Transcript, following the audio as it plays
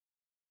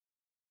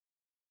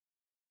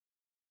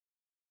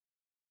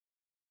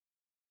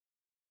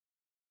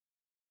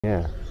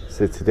Yeah,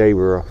 so today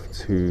we're off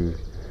to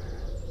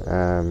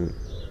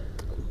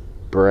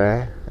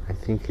Brer, I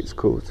think it's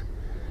called,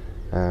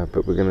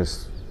 but we're going to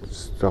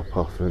stop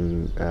off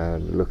and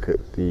look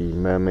at the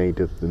Mermaid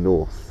of the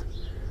North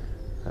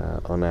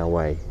on our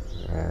way.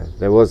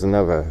 There was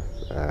another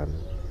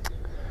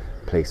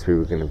place we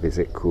were going to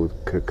visit called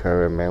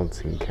Cocoa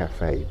Mountain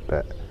Cafe,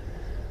 but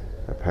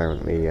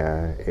apparently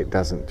it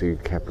doesn't do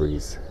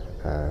Cadbury's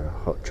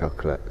hot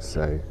chocolate,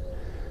 so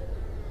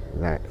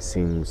that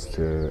seems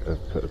to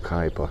have put a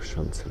kibosh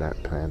onto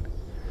that plan.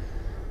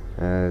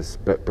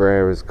 But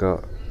Brer has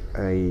got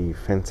a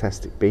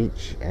fantastic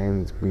beach,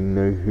 and we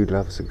know who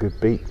loves a good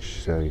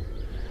beach, so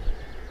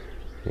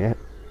yeah,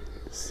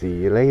 see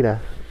you later.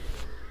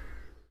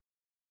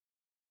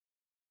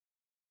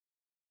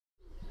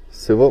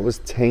 So what was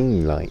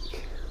Tain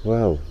like?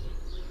 Well,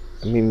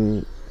 I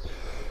mean,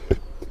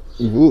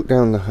 you walk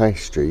down the high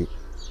street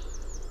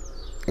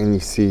and you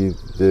see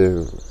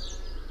the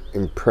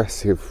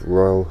impressive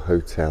Royal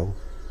Hotel,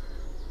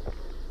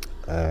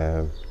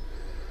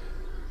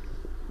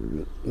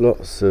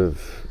 lots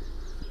of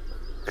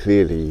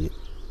clearly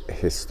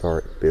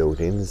historic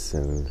buildings,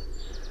 and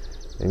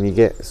you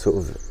get sort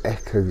of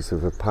echoes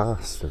of a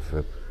past of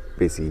a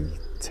busy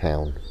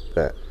town.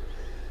 But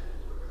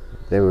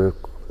there were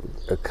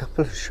a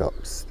couple of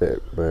shops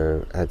that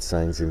had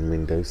signs in the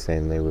windows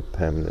saying they were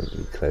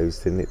permanently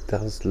closed, and it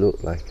does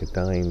look like a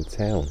dying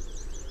town.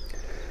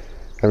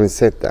 Having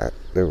said that,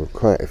 there were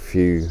quite a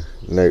few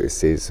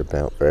notices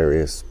about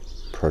various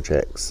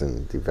projects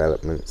and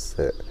developments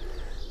that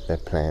they're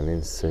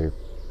planning, so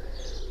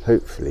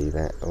hopefully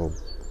that will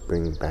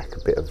bring back a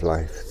bit of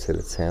life to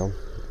the town.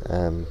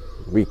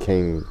 We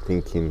came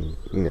thinking,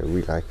 you know,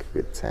 we like a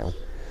good town,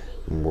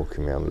 and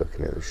walking around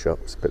looking at the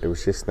shops, but there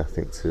was just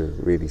nothing to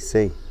really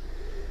see.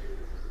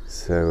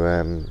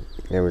 So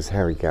there was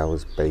Harry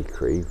Gow's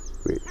Bakery,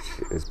 which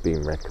has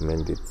been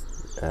recommended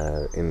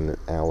in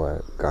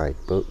our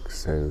guidebook,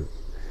 so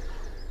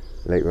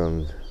later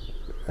on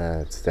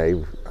today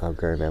I'll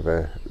go and have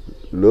a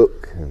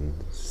look and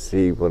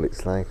see what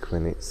it's like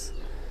when it's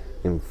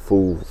in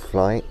full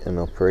flight and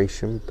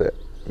operation. But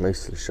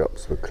most of the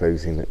shops were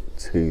closing at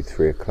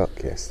 2-3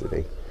 o'clock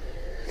yesterday,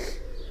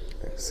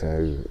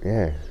 so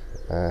yeah,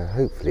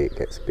 hopefully it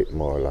gets a bit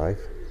more alive,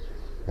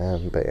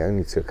 but it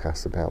only took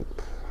us about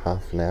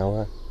half an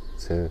hour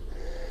to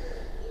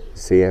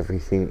see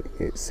everything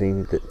it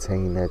seemed that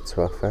Tain had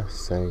to offer,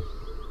 so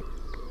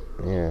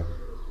yeah,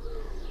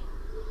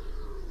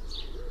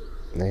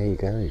 there you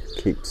go,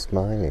 keep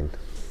smiling.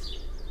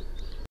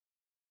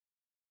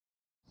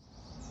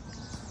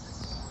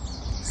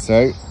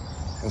 So,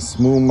 a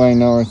small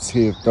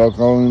minority of dog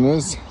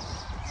owners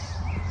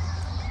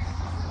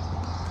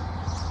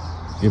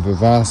give a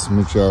vast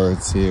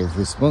majority of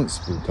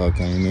responsible dog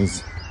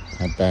owners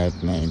a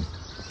bad name.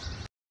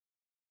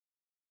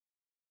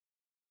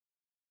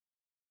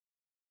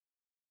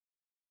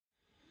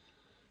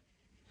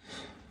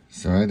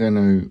 So I don't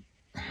know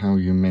how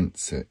you're meant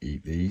to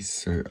eat these,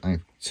 so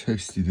I've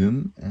toasted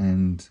them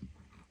and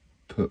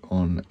put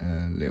on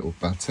a little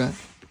butter.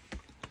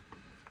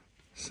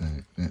 So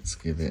let's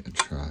give it a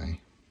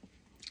try.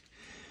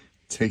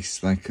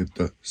 Tastes like a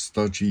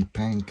stodgy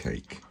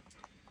pancake.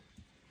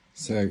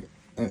 So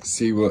let's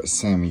see what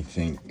Sammy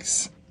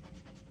thinks.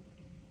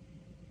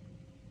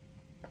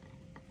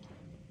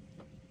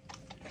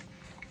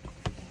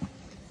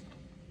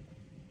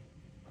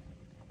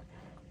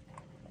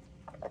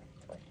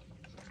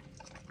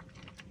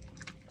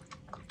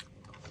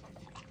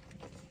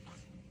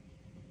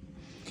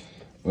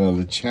 Well,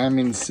 the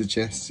chairman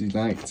suggests he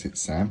liked it,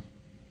 Sam.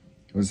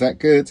 Was that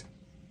good?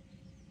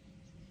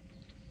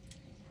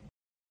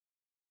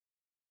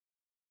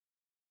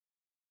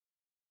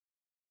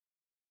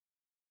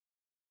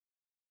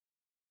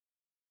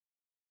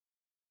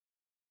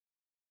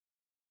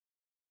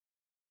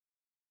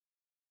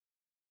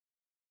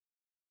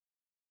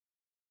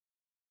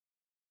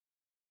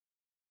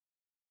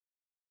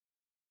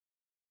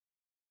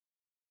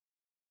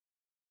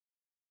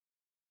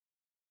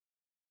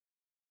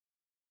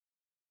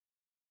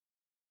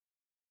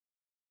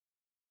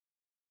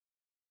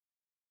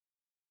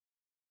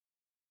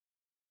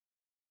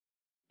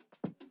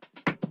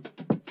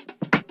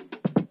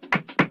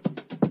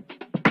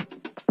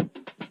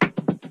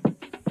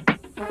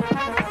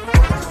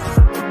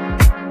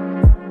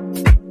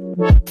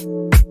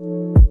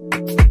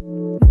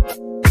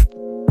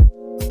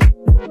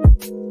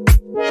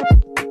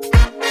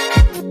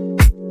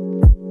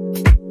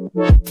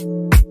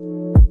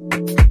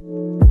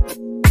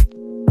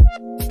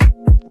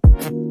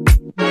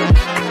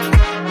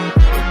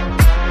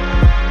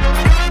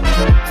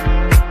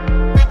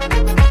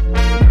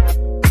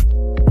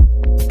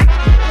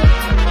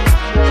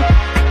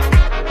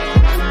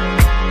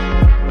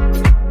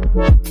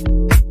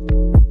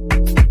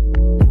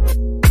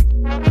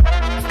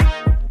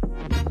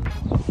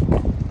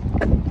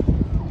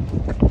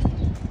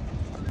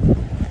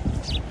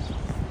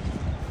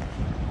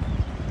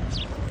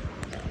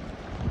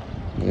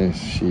 There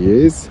she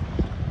is,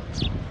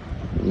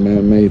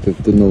 Mermaid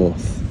of the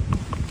North.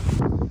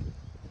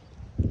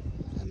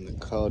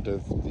 yard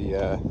of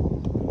the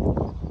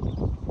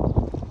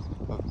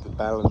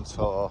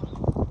Balantar.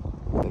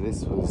 So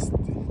this was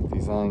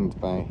designed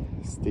by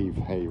Steve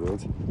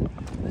Hayward.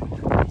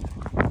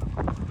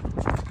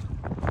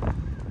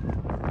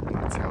 And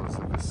it tells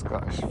of a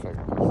Scottish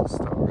folklore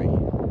story.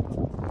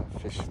 A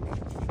fisherman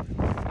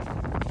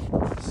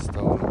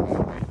stole a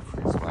mermaid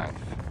for his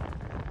wife.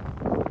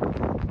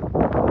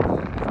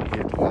 And he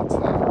had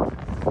her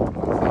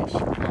one day she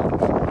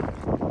found her.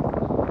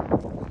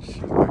 She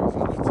goes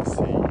off to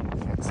sea,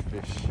 gets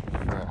fish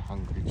for her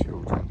hungry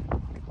children.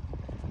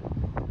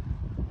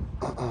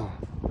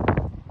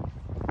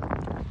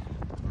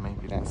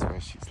 Maybe that's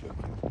where she's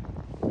looking.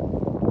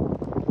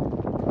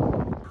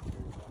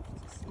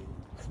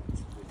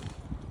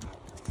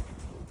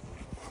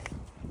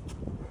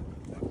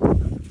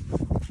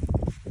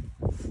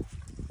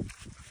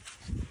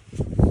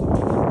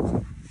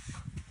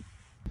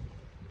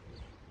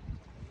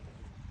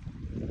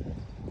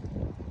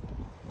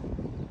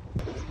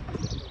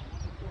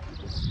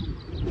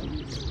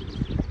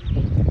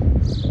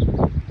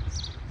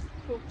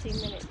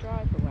 15-minute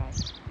drive away.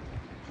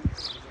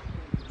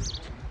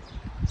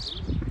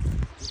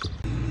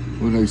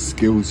 All those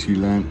skills you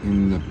learnt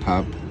in the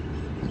pub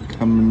are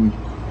coming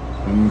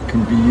and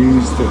can be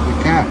used at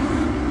the CAF.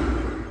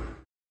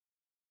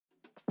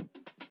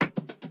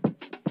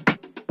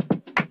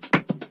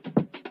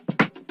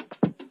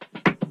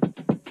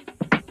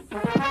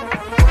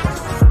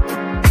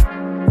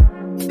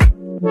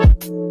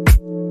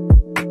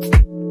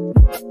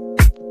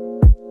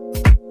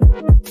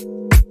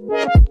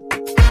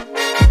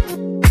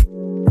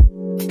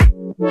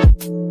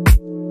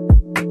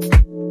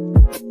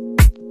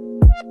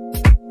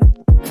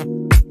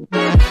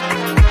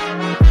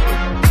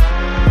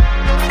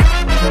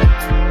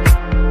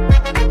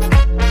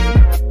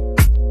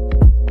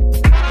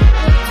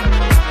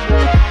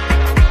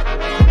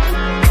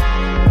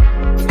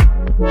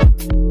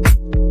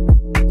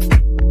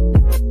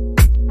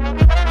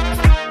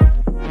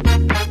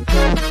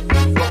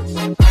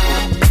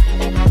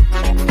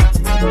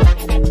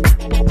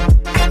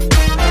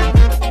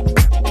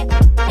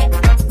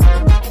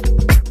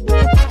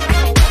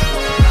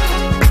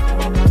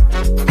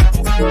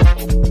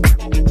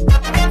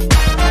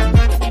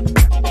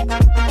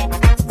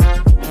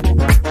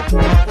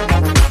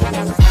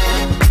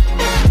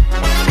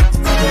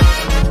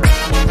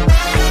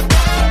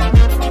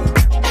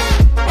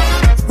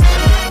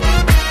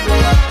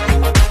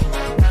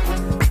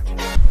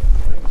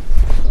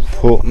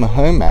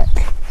 Motorhome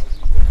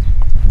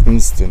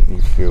instantly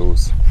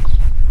feels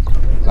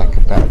like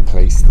a better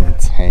place than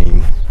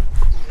Tame,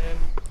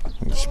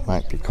 which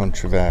might be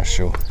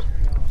controversial.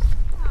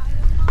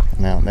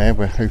 And out there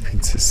we're hoping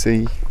to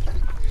see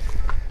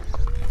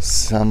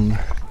some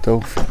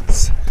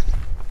dolphins.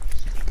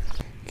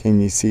 Can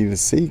you see the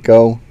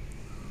seagull?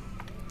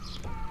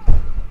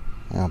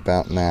 How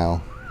about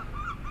now?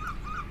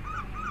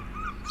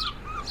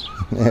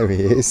 There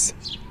he is.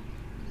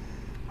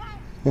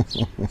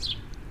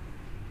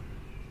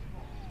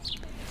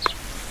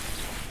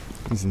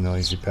 He's a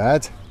noisy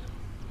bird.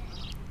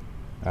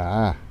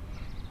 Ah,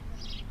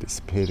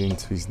 disappeared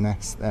into his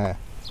nest there.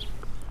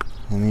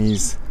 And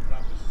he's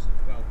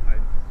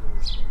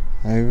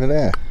over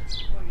there.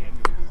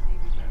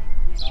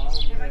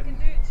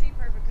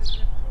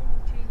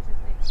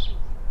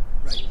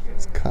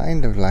 It's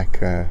kind of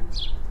like a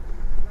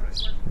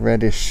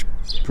reddish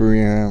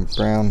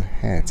brown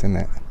head, isn't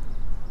it?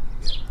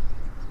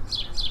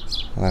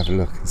 I'll have a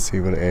look and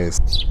see what it is.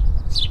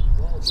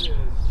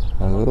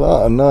 A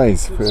lot of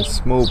noise for a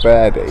small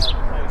birdie.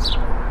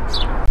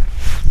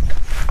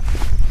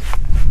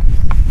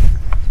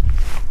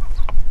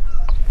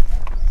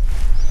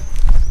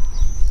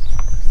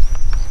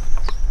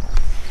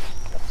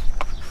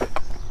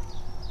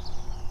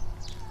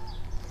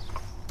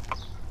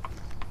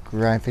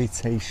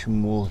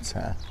 Gravitation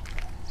water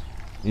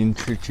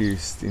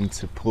introduced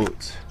into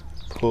Port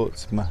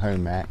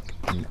Motorhome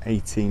in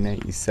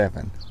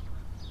 1887.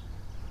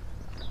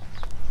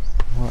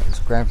 What is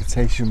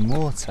gravitation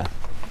water?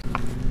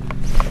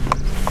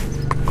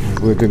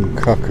 Wooden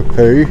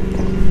cockapoo.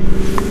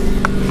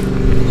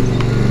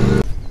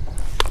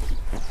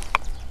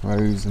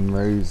 Rows and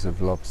rows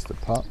of lobster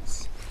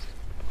pots.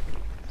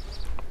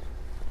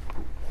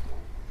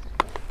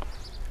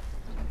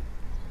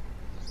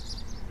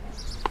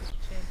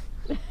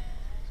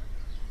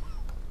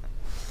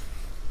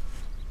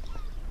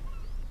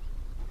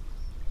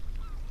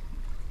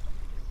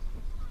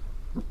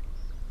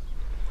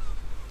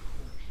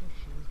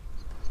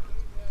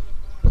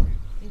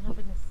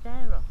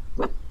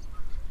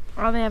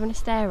 Are they having a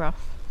stare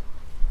off?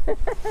 Look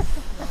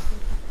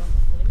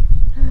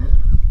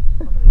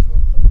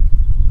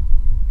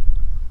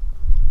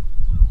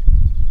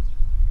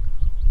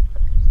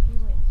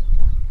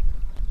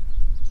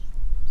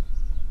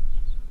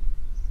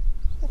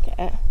at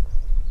it.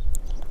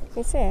 Can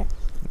you see it?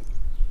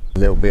 A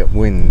little bit of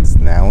wind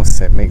now,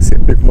 so it makes it a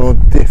bit more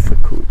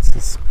difficult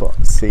to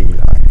spot sea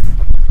life.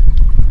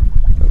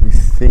 But we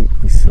think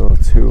we saw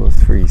 2 or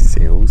 3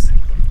 seals.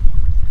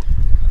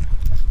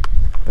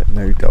 But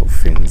no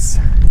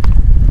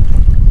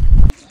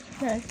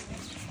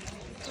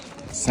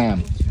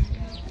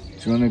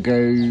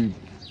to go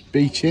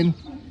beaching?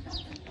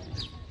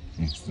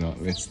 He's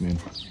not listening.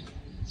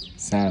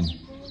 Sam,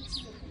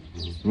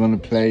 you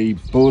want to play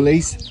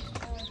ballies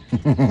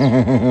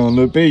on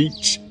the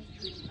beach?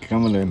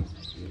 Come on in.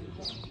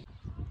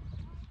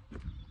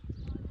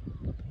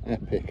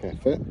 Epic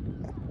effort.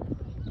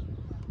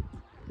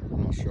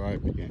 I'm not sure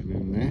I'd be getting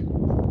in there,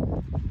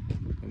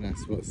 but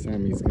that's what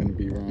Sammy's going to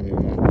be running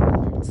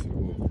up into the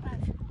water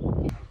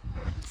with.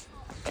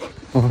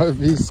 What have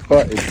you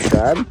spotted,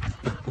 Sam?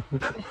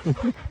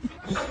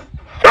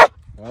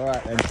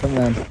 Alright then, come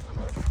on.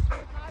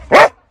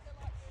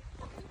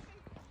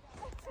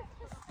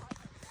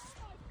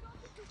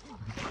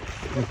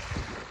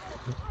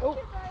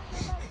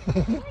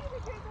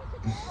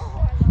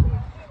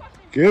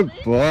 Good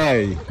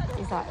boy.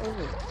 Is that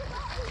over?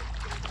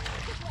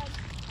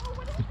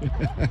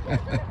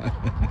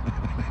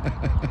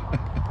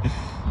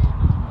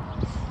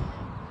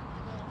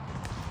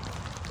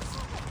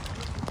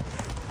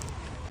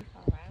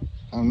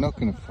 I'm not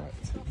going to fight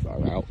too far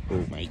out,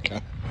 ball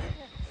maker.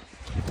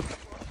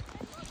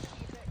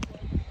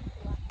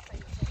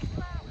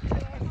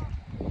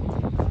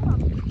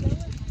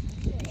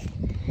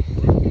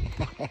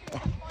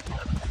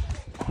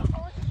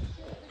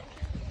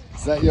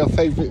 Is that your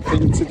favourite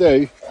thing to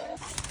do?